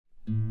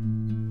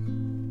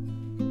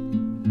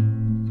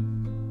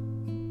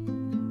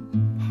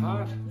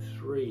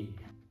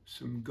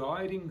some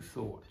guiding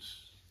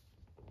thoughts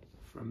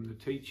from the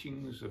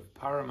teachings of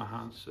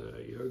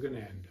Paramahansa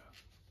Yogananda.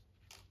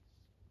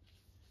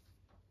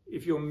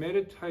 If your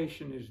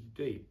meditation is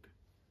deep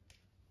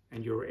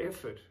and your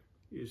effort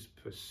is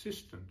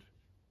persistent,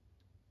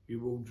 you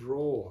will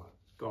draw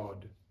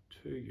God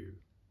to you.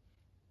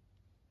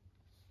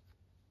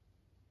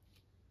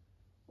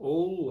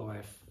 All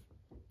life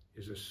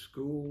is a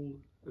school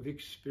of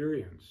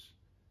experience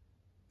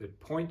that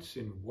points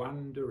in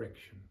one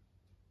direction,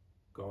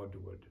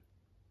 Godward.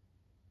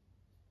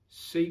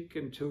 Seek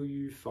until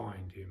you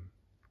find him,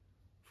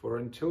 for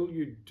until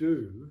you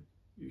do,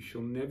 you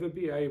shall never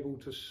be able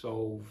to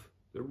solve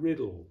the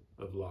riddle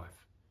of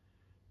life,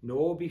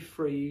 nor be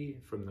free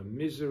from the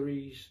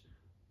miseries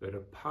that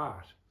are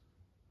part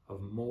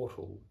of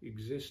mortal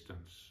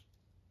existence.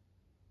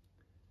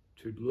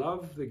 To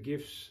love the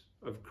gifts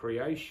of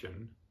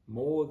creation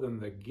more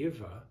than the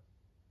giver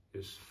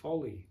is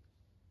folly.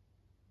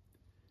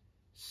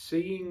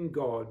 Seeing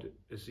God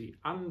as the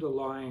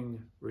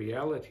underlying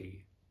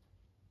reality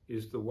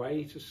is the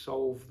way to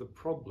solve the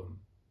problem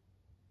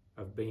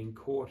of being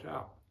caught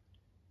up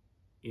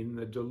in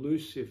the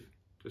delusive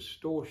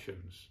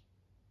distortions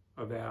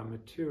of our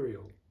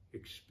material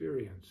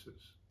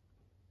experiences.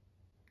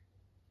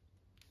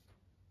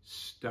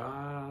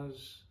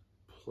 Stars,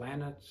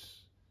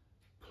 planets,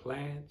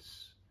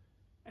 plants,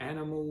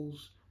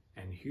 animals,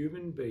 and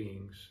human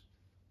beings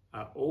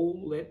are all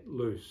let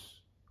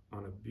loose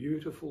on a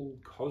beautiful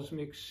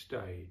cosmic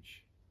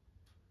stage,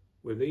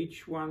 with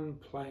each one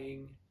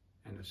playing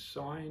an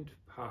assigned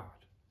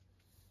part.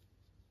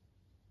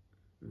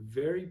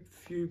 Very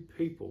few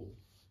people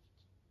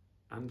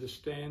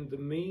understand the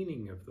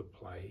meaning of the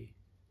play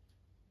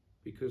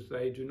because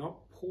they do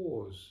not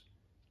pause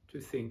to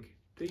think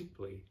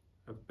deeply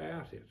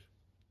about it.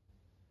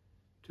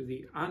 To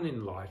the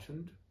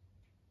unenlightened,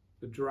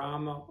 the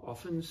drama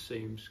often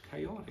seems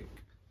chaotic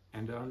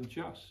and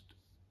unjust.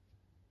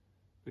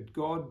 But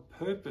God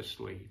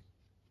purposely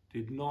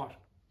did not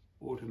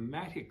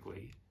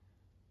automatically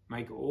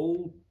make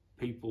all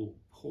people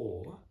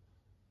poor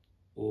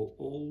or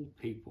all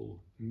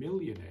people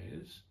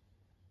millionaires,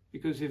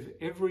 because if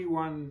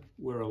everyone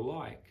were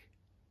alike,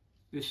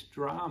 this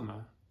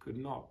drama could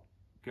not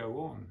go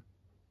on.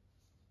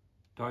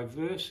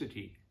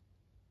 Diversity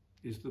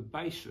is the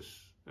basis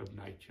of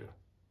nature,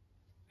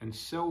 and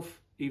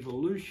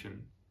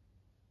self-evolution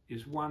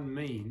is one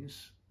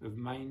means of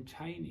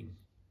maintaining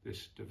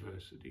this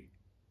diversity.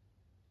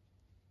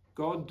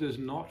 God does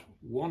not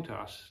want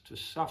us to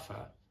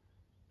suffer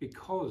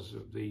because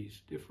of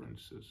these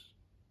differences.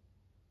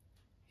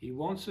 He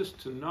wants us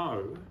to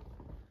know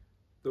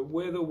that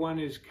whether one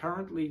is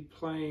currently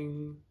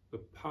playing the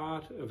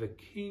part of a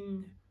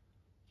king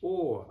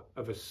or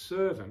of a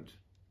servant,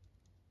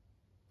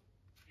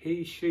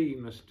 she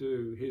must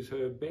do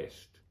her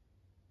best,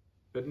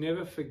 but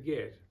never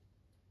forget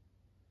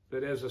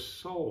that as a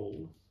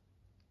soul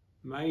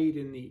made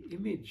in the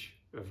image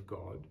of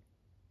God,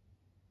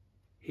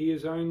 he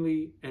is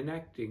only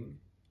enacting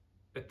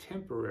a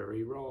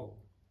temporary role.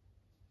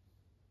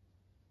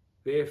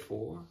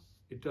 Therefore,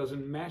 it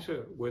doesn't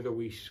matter whether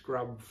we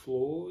scrub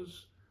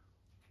floors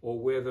or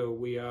whether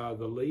we are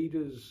the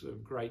leaders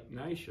of great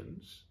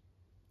nations,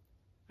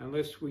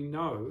 unless we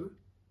know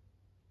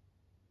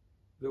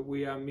that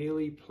we are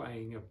merely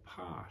playing a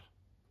part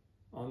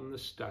on the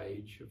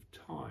stage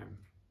of time.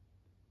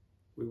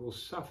 We will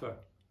suffer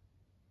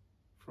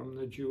from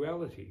the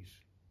dualities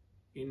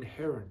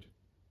inherent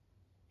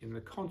in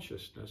the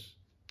consciousness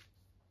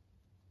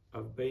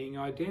of being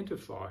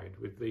identified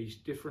with these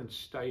different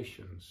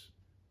stations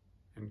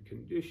and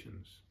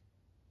conditions.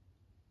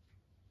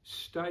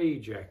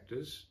 Stage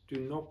actors do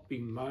not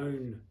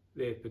bemoan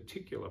their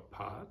particular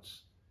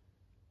parts,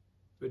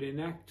 but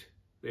enact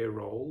their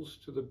roles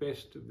to the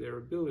best of their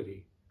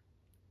ability,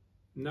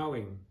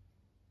 knowing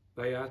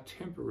they are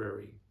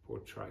temporary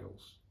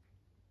portrayals.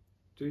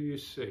 Do you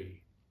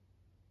see?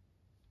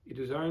 It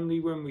is only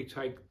when we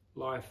take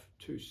life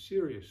too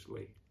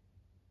seriously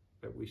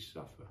that we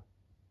suffer.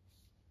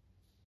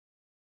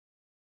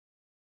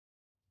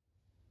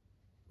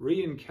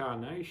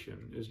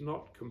 Reincarnation is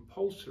not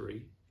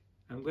compulsory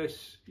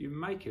unless you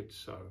make it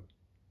so.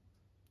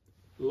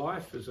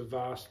 Life is a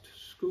vast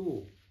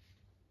school.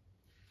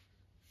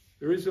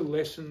 There is a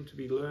lesson to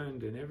be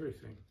learned in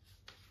everything.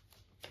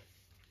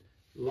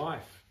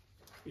 Life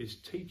is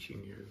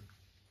teaching you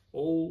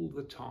all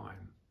the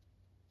time.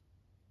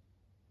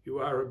 You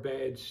are a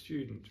bad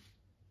student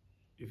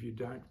if you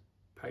don't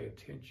pay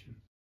attention.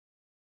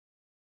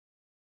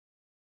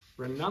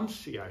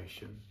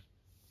 Renunciation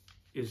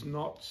is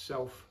not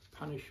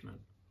self-punishment.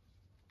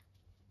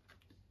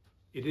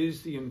 It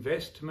is the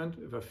investment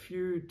of a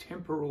few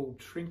temporal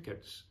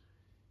trinkets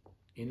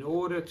in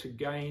order to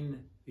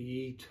gain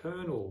the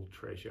eternal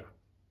treasure,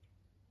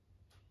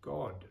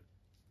 God.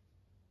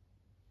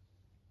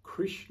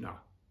 Krishna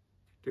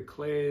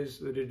declares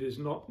that it is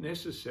not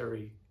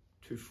necessary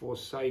to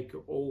forsake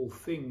all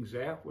things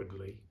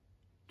outwardly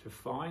to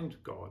find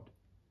God,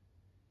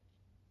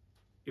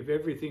 if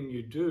everything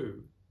you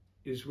do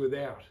is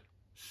without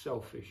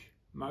selfish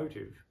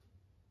motive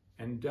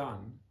and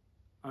done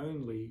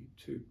only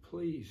to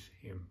please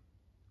him.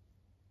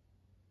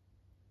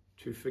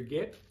 To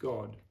forget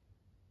God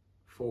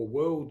for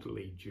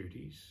worldly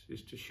duties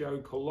is to show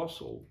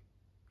colossal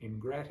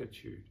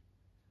ingratitude,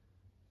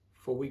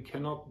 for we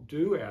cannot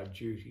do our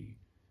duty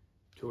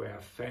to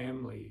our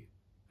family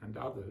and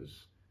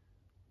others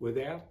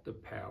without the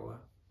power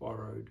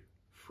borrowed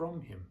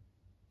from him.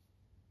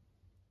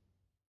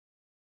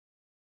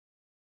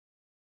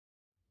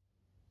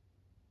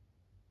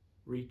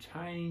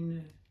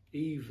 Retain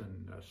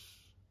evenness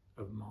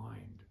of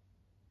mind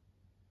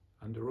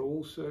under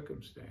all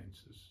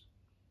circumstances.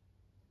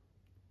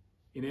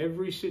 In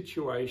every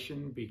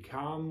situation, be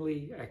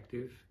calmly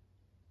active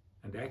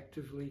and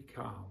actively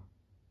calm.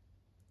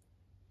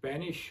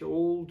 Banish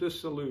all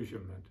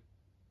disillusionment,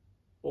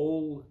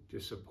 all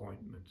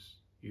disappointments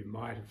you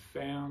might have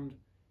found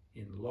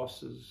in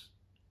losses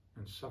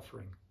and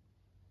suffering.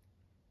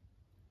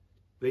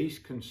 These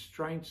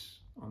constraints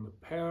on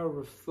the power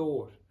of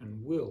thought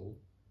and will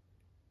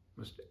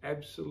must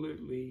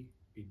absolutely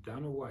be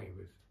done away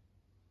with.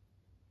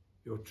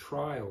 Your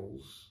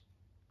trials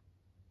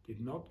did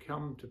not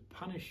come to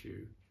punish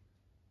you,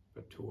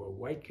 but to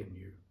awaken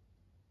you,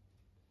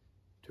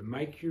 to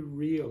make you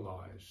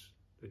realize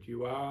that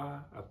you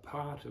are a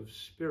part of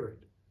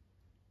spirit,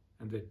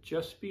 and that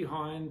just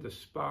behind the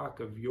spark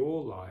of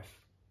your life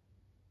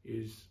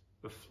is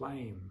the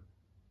flame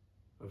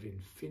of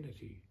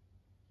infinity.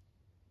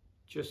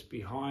 Just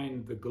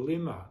behind the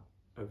glimmer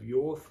of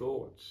your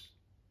thoughts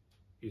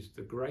is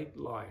the great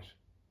light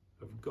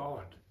of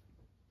God.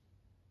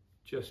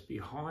 Just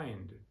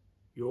behind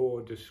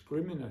your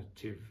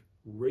discriminative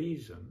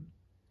reason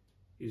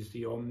is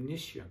the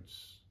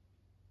omniscience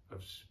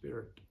of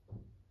spirit.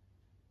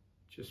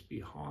 Just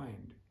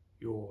behind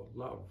your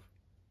love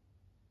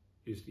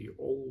is the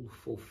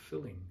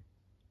all-fulfilling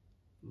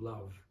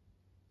love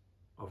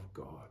of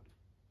God.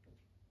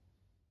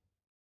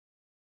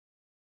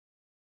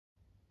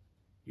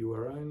 You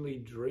are only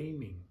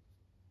dreaming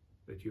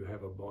that you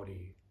have a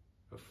body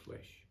of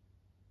flesh.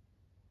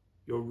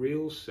 Your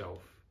real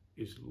self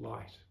is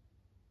light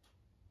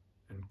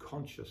and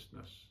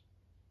consciousness.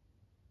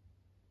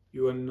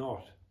 You are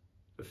not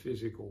the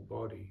physical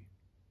body.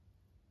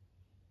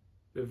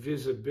 The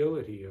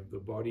visibility of the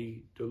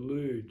body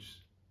deludes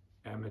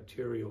our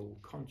material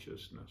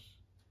consciousness.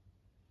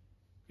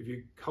 If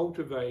you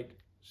cultivate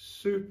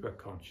super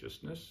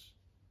consciousness,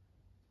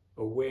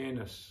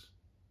 awareness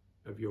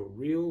of your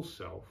real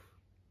self,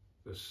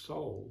 the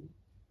soul,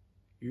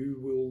 you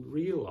will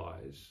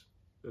realize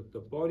that the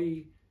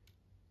body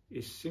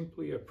is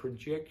simply a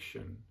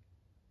projection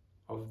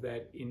of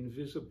that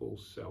invisible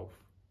self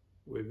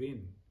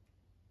within.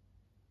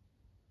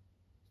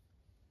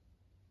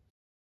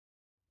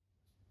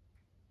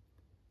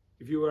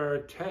 If you are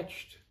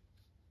attached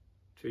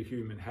to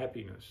human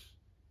happiness,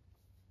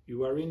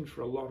 you are in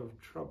for a lot of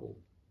trouble,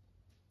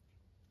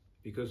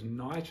 because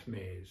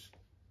nightmares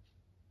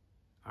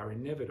are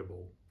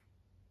inevitable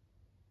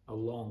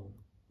along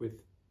with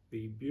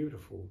the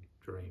beautiful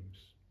dreams.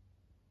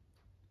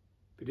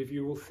 But if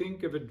you will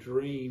think of a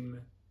dream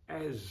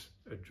as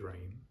a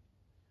dream,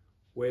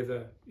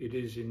 whether it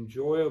is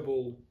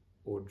enjoyable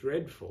or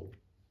dreadful,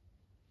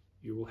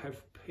 you will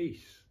have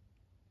peace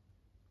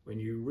when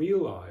you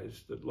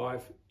realize that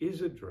life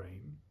is a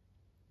dream.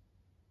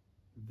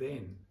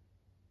 Then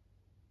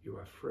you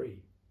are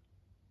free.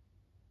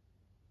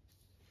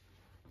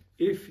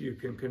 If you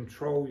can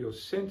control your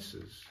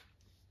senses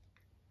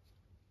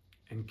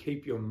and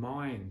keep your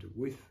mind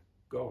with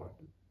God,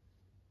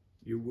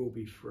 you will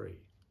be free.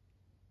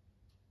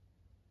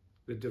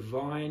 The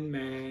divine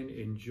man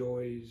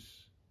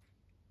enjoys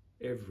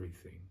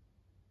everything,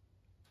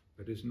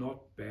 but is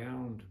not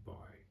bound by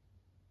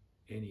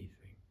anything.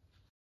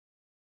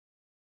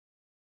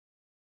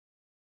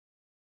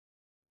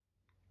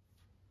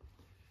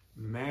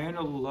 Man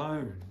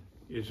alone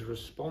is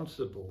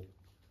responsible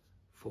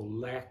for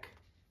lack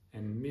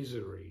and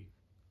misery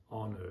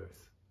on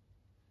earth.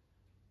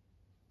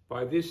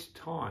 By this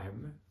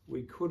time,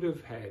 we could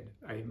have had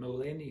a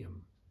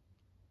millennium,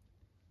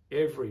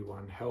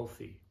 everyone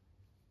healthy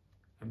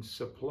and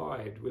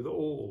supplied with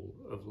all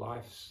of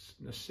life's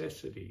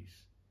necessities,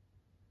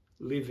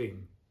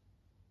 living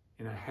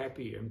in a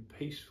happy and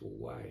peaceful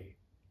way,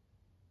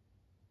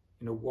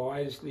 in a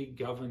wisely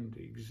governed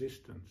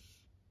existence.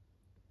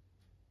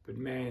 But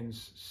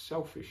man's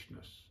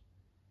selfishness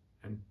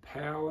and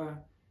power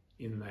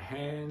in the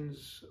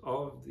hands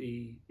of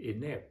the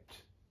inept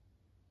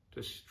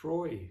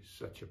destroy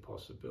such a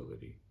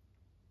possibility.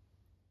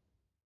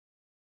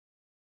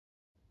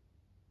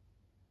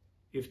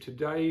 If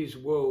today's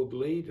world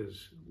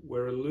leaders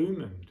were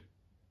illumined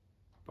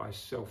by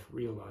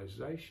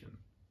self-realization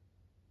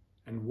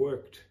and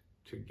worked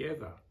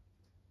together,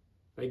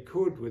 they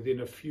could,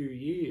 within a few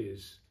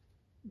years,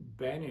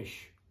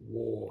 banish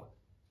war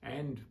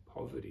and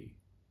poverty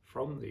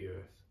from the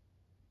earth.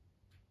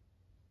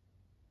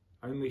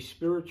 Only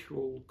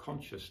spiritual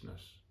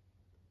consciousness,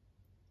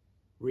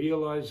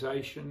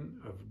 realization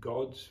of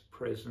God's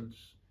presence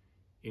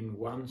in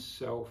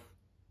oneself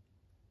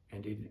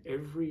and in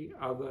every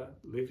other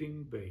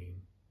living being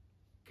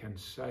can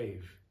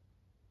save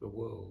the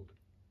world.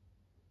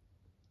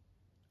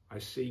 I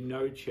see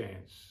no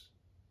chance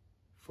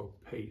for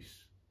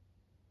peace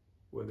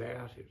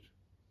without it.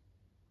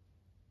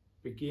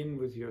 Begin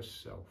with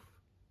yourself.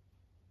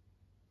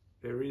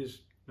 There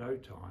is no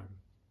time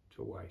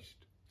to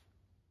waste.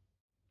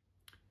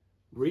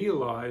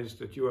 Realize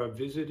that you are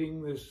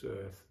visiting this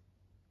earth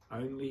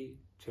only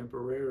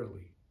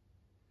temporarily.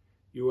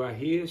 You are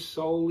here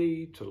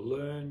solely to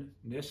learn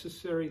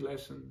necessary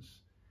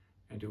lessons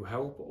and to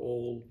help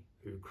all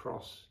who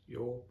cross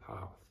your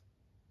path.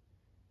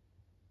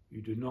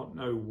 You do not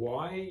know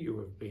why you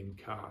have been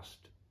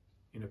cast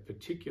in a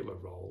particular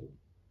role,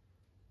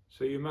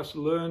 so you must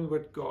learn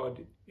what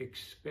God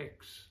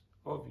expects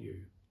of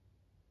you.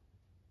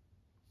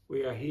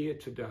 We are here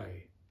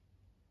today.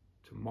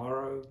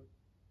 Tomorrow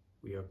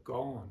we are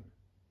gone,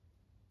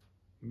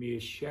 mere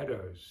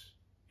shadows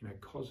in a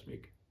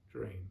cosmic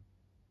dream.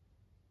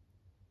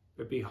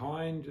 But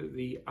behind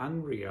the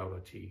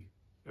unreality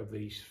of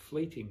these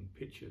fleeting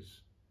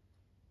pictures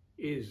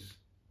is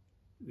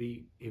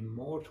the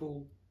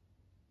immortal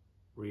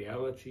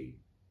reality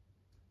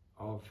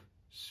of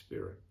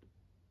spirit.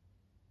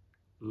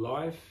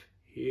 Life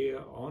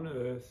here on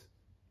earth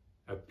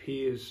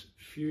appears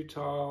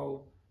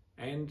futile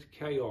and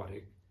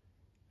chaotic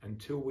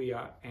until we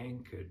are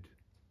anchored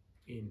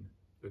in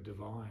the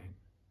divine.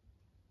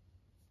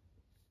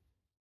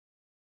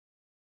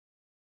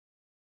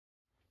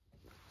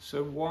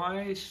 So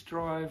why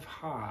strive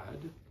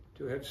hard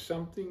to have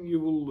something you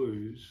will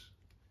lose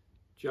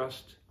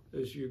just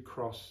as you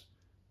cross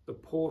the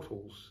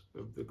portals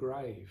of the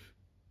grave?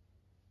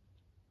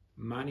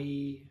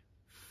 Money,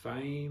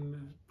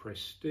 fame,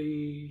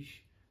 prestige,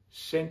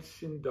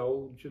 sense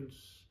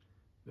indulgence,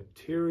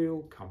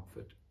 material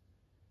comfort,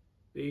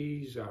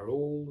 these are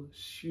all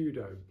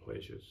pseudo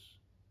pleasures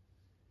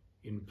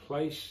in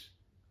place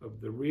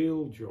of the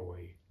real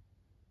joy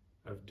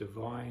of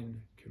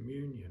divine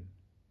communion.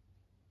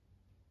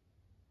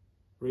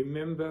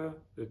 Remember,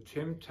 the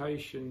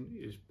temptation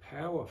is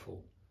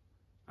powerful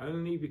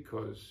only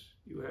because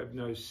you have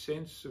no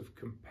sense of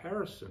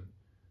comparison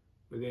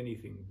with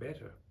anything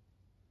better.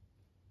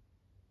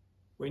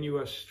 When you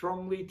are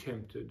strongly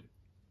tempted,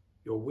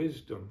 your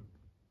wisdom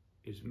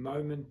is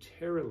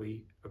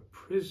momentarily a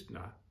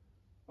prisoner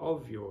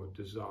of your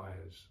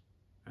desires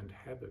and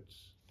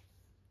habits.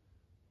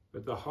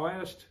 But the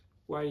highest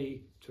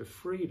way to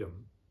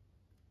freedom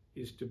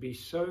is to be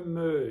so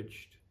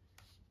merged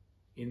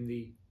in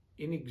the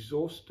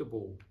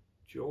inexhaustible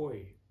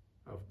joy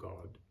of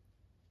God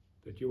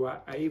that you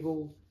are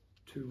able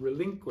to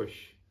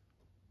relinquish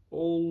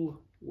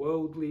all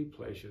worldly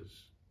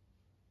pleasures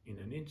in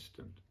an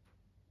instant.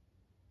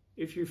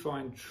 If you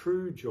find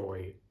true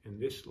joy in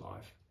this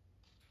life,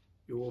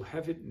 you will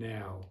have it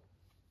now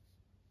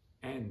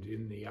and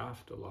in the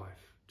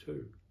afterlife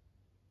too.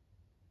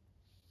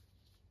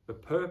 The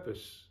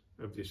purpose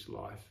of this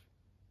life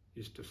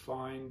is to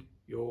find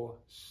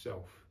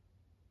yourself.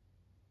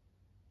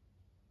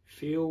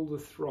 Feel the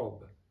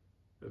throb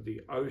of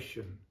the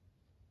ocean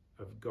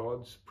of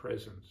God's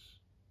presence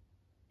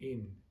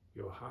in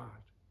your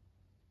heart.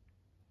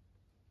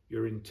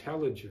 Your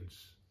intelligence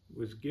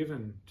was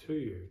given to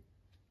you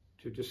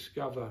to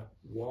discover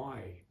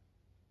why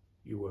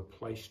you were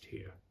placed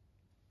here.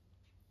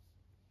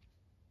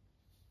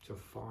 To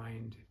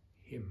find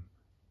Him.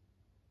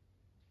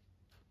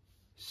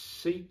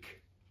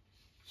 Seek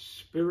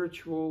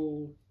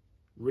spiritual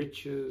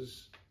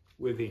riches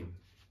within.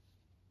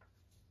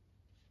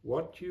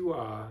 What you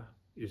are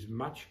is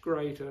much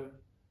greater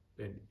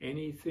than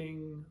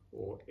anything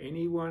or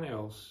anyone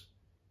else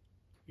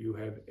you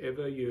have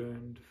ever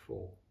yearned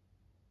for.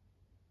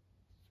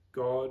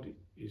 God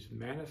is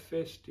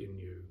manifest in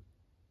you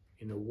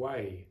in a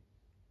way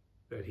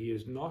that He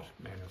is not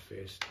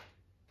manifest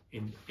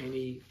in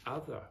any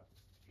other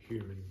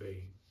human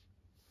being.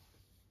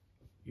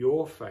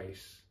 Your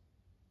face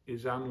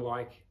is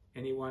unlike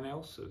anyone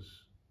else's.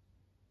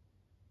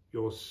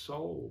 Your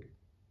soul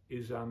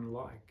is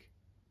unlike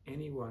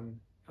anyone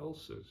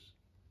else's.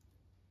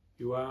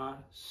 You are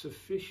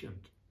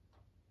sufficient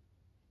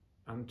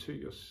unto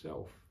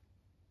yourself,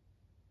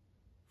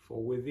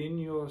 for within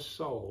your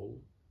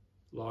soul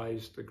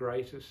lies the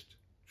greatest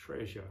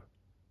treasure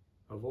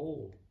of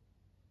all,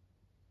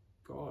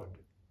 God.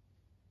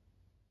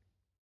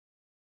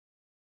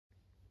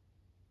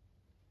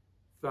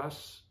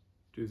 Thus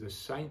do the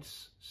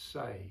saints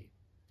say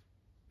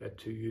that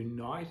to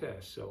unite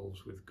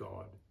ourselves with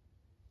God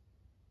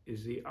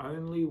is the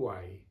only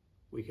way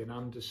we can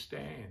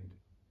understand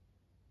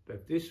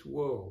that this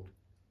world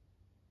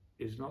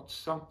is not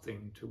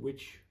something to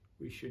which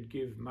we should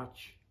give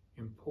much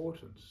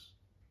importance.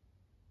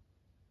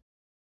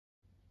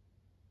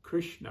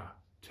 Krishna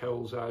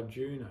tells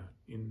Arjuna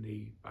in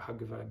the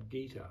Bhagavad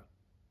Gita,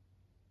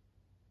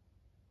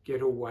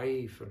 get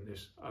away from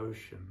this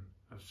ocean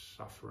of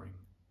suffering.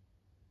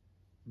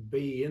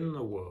 Be in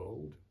the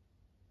world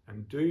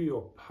and do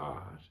your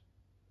part,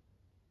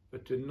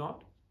 but do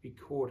not be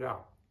caught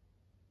up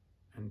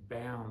and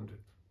bound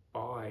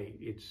by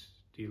its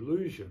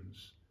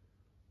delusions,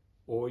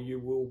 or you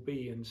will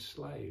be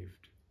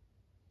enslaved.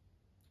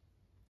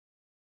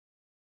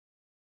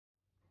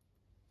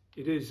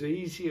 It is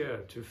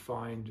easier to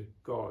find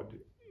God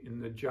in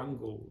the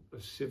jungle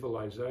of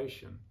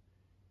civilization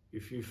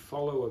if you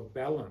follow a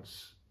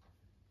balance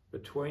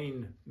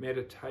between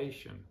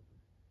meditation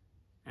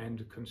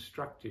and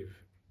constructive,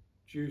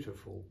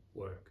 dutiful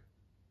work.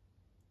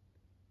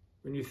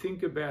 When you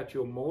think about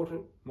your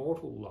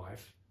mortal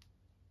life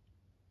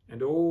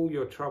and all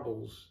your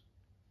troubles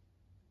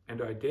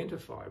and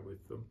identify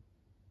with them,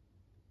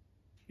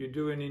 you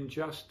do an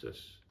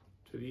injustice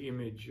to the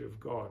image of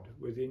God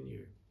within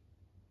you.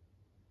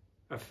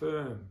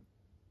 Affirm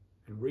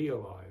and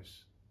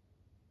realize,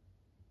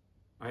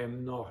 I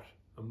am not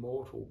a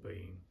mortal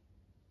being.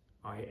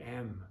 I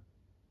am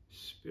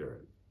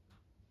spirit.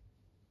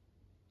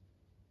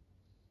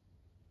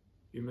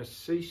 You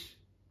must cease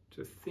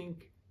to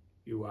think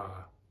you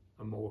are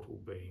a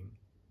mortal being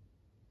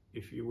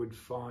if you would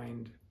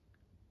find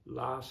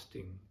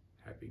lasting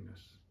happiness.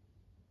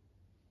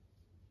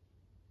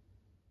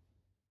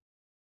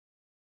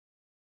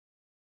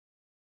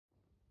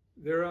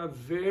 There are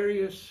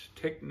various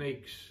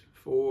techniques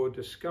for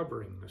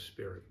discovering the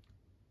spirit.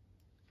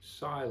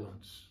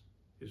 Silence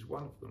is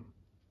one of them.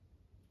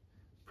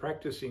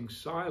 Practicing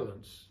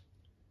silence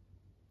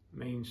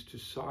means to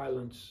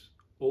silence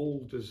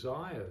all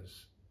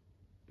desires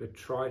that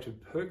try to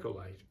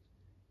percolate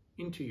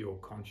into your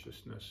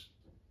consciousness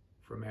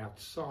from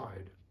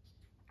outside,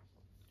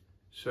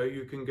 so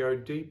you can go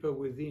deeper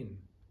within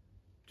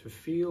to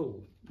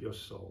feel your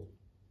soul.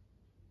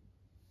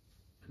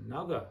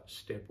 Another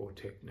step or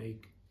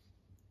technique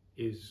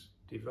is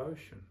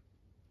devotion.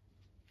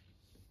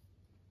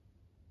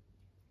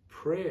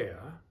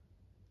 Prayer,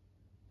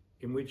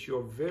 in which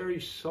your very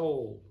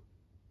soul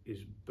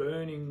is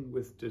burning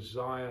with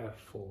desire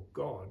for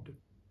God,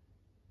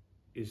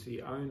 is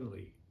the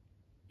only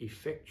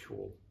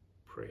effectual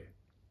prayer.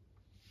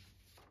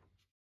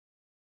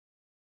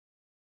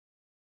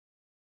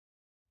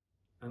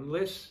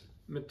 Unless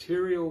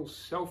material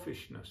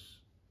selfishness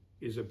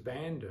is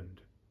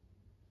abandoned,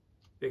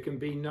 there can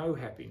be no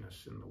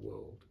happiness in the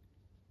world.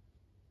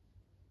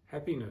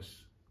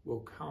 Happiness will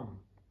come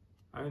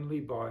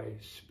only by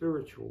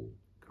spiritual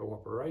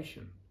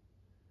cooperation,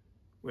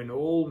 when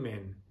all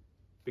men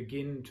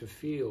begin to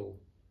feel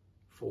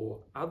for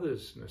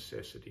others'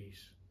 necessities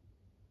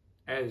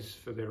as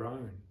for their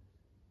own,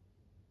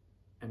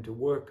 and to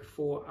work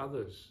for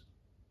others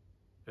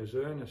as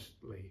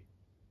earnestly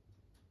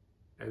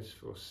as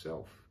for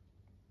self.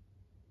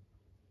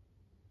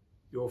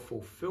 Your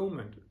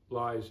fulfillment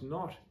lies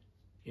not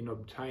in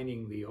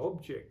obtaining the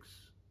objects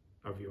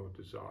of your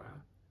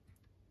desire,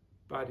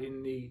 but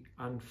in the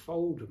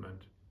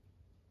unfoldment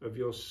of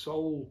your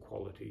soul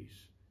qualities,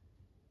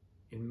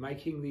 in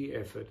making the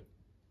effort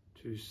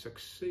to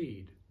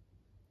succeed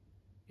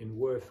in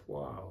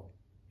worthwhile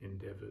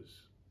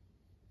endeavours.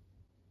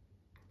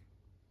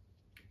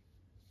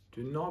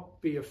 Do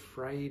not be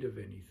afraid of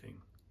anything.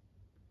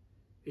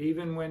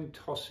 Even when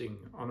tossing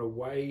on a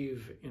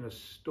wave in a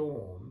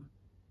storm,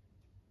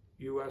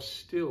 you are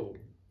still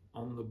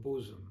on the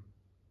bosom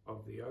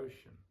of the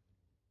ocean.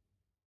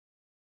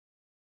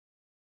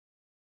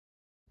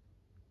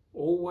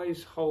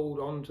 Always hold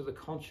on to the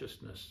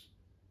consciousness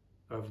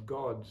of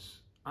God's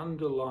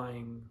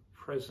underlying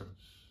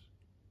presence.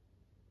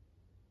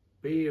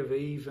 Be of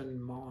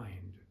even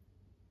mind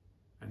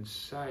and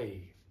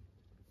say,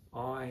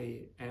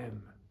 I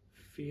am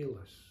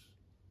fearless.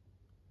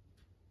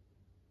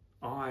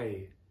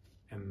 I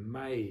am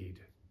made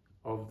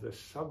of the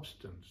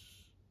substance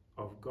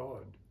of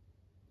God.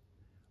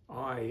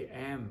 I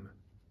am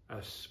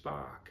a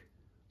spark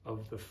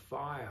of the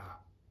fire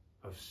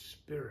of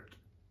spirit.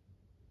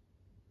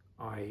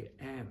 I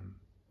am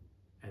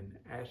an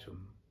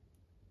atom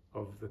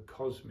of the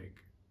cosmic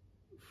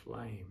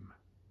flame.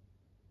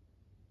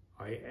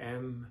 I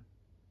am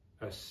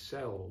a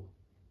cell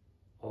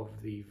of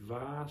the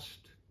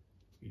vast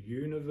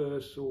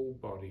universal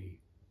body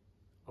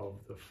of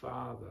the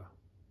Father.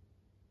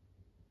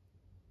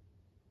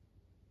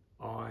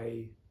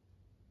 I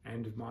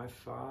and my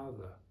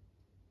Father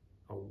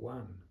are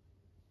one.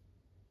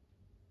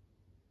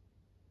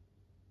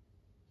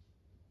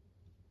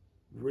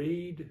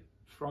 Read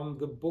from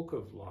the book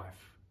of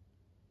life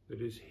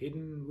that is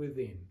hidden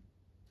within,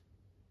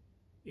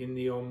 in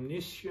the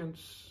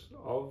omniscience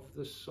of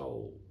the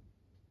soul,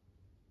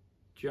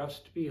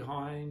 just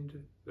behind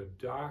the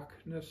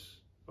darkness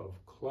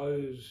of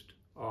closed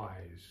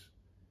eyes.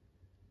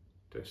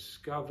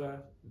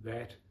 Discover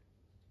that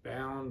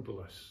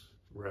boundless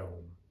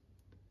realm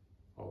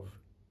of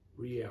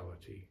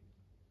reality.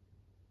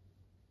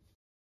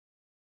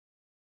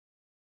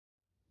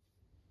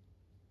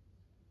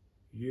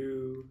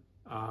 You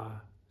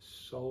are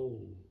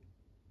soul.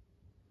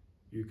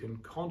 You can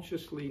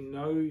consciously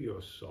know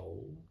your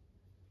soul,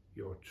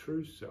 your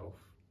true self,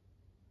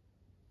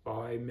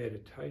 by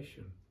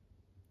meditation.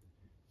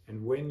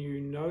 And when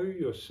you know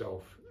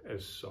yourself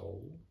as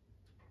soul,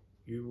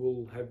 you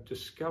will have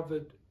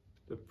discovered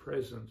the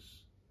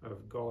presence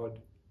of God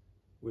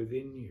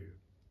within you.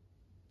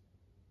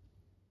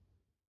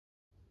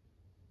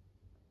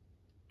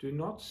 Do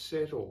not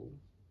settle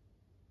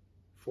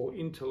for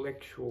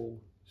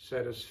intellectual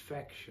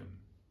satisfaction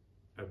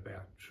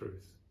about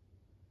truth.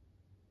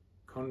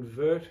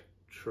 Convert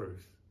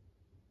truth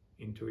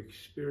into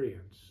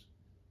experience,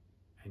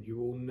 and you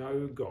will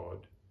know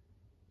God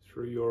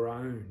through your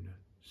own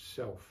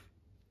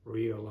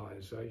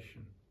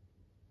self-realization.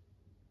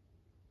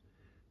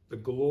 The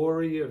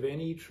glory of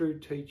any true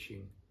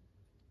teaching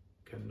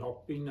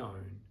cannot be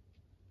known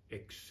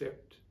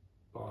except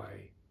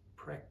by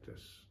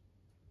practice.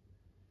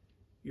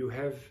 You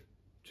have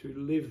to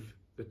live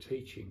the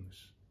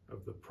teachings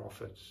of the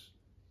prophets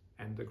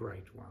and the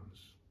great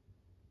ones.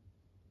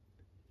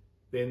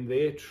 Then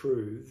their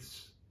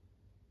truths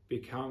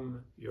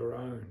become your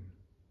own,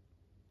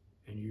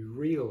 and you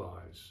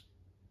realize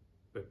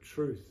that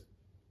truth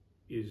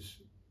is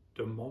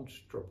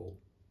demonstrable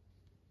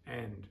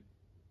and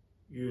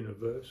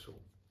universal.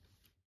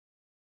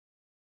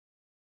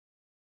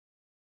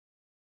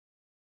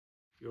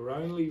 Your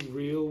only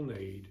real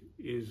need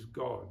is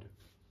God.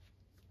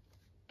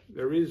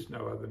 There is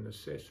no other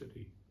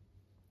necessity.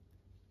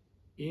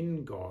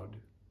 In God,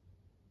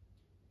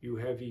 you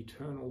have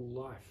eternal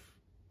life.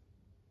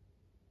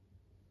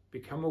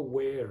 Become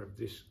aware of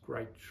this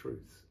great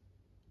truth.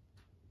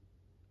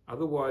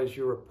 Otherwise,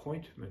 your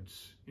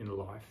appointments in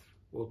life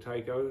will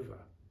take over,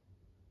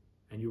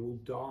 and you will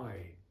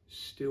die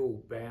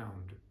still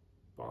bound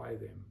by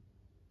them.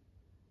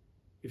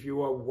 If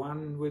you are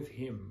one with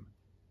Him,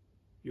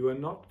 you are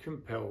not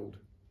compelled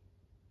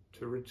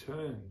to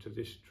return to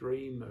this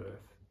dream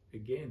earth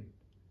again.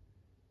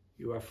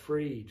 You are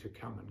free to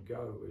come and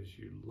go as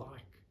you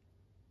like,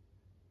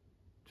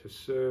 to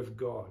serve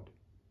God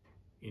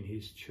in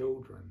His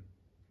children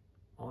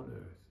on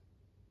earth.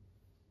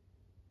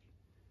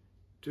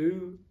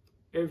 Do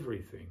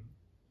everything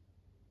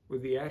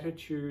with the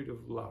attitude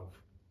of love.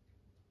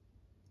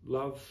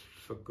 Love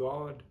for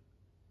God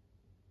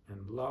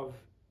and love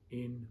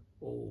in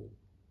all.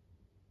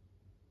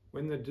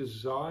 When the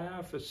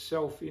desire for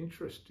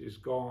self-interest is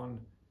gone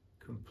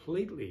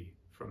completely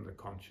from the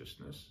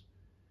consciousness,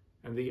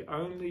 and the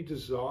only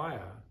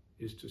desire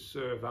is to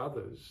serve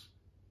others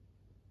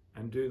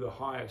and do the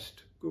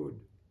highest good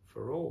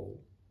for all,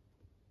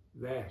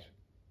 that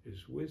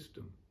is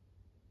wisdom.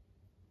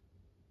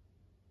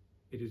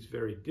 It is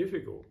very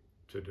difficult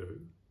to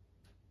do,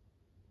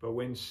 but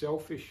when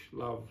selfish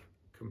love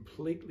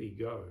completely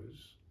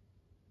goes,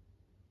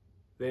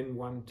 then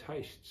one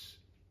tastes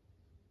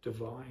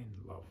divine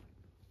love.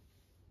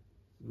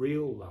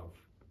 Real love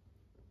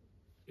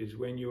is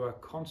when you are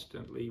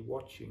constantly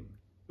watching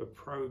the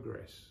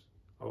progress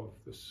of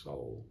the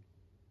soul.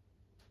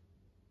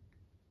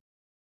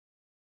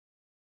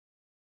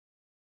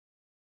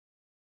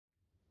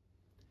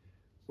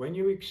 When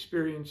you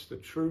experience the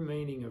true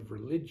meaning of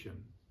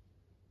religion,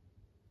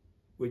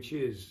 which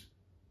is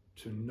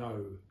to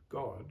know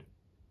God,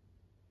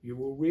 you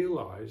will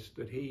realize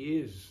that He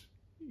is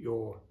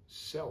your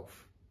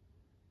self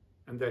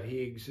and that He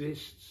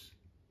exists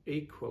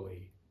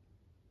equally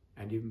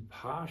and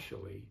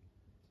impartially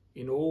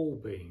in all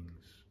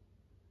beings.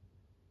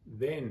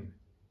 Then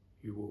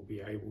you will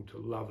be able to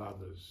love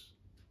others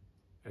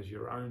as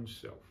your own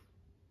self.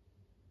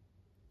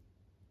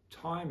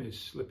 Time is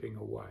slipping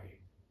away.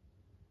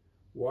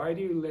 Why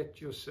do you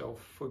let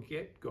yourself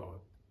forget God?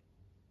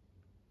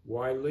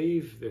 Why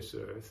leave this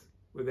earth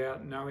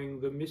without knowing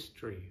the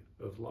mystery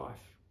of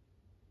life?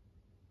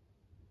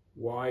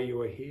 Why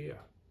you are here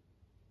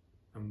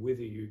and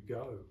whither you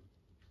go?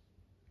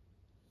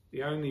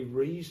 The only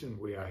reason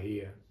we are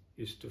here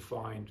is to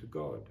find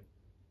God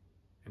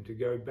and to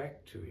go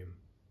back to Him.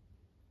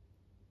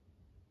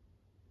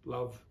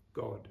 Love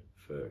God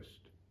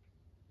first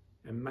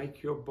and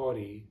make your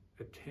body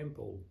a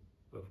temple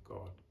of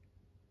God.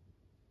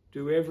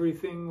 Do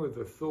everything with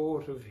the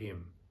thought of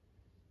Him.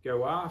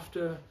 Go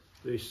after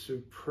this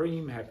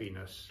supreme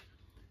happiness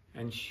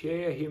and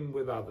share Him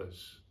with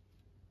others.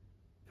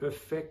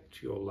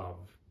 Perfect your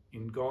love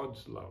in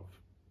God's love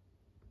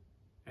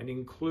and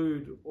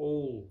include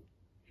all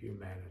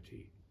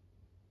humanity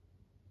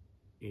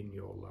in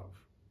your love.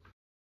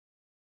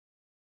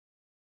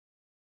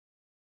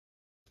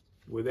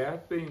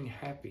 Without being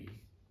happy,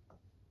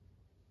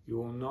 you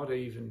will not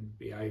even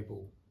be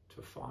able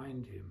to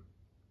find Him.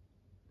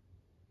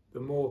 The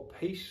more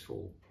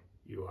peaceful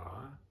you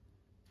are,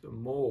 the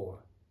more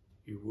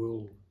you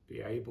will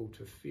be able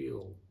to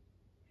feel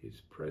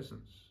His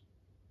presence.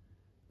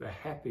 The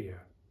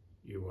happier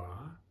you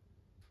are,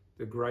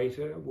 the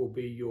greater will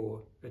be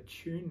your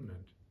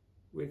attunement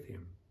with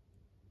Him.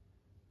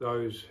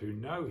 Those who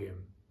know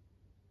Him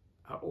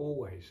are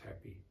always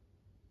happy,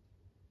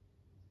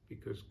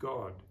 because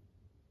God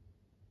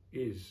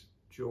is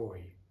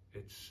joy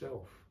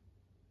itself.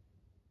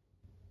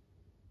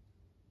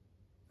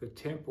 The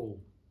temple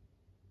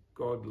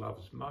God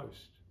loves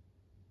most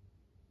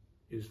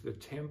is the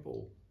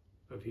temple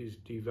of His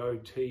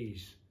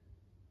devotees'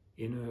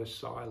 inner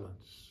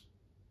silence.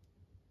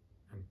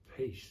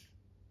 peace.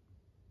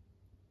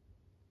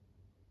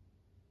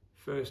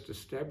 First,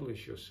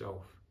 establish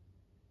yourself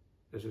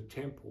as a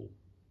temple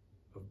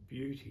of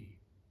beauty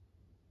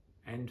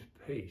and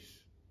peace.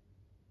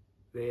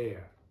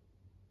 There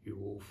you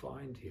will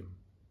find him,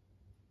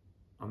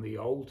 on the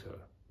altar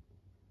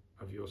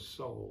of your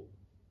soul.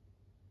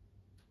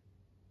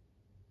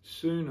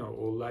 Sooner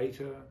or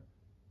later,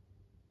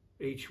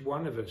 each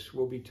one of us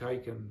will be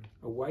taken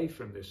away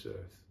from this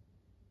earth.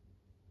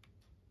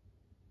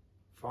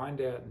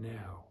 Find out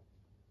now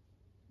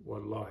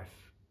what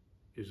life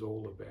is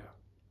all about.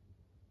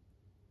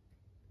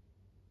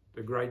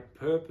 The great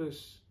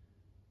purpose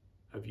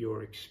of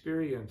your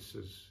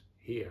experiences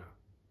here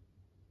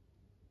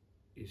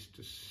is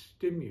to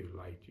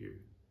stimulate you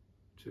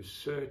to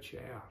search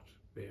out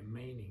their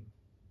meaning.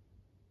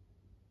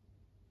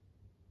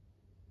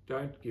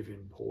 Don't give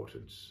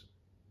importance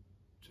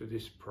to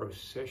this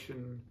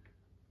procession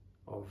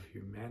of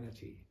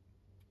humanity.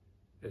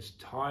 As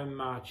time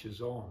marches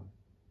on,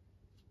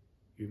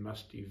 you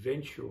must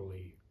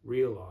eventually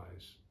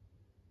realize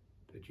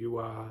that you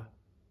are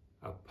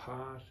a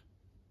part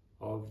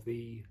of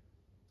the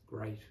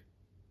Great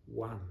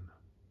One.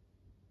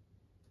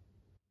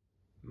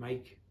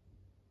 Make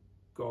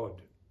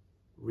God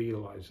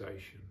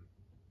realization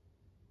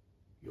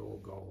your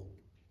goal.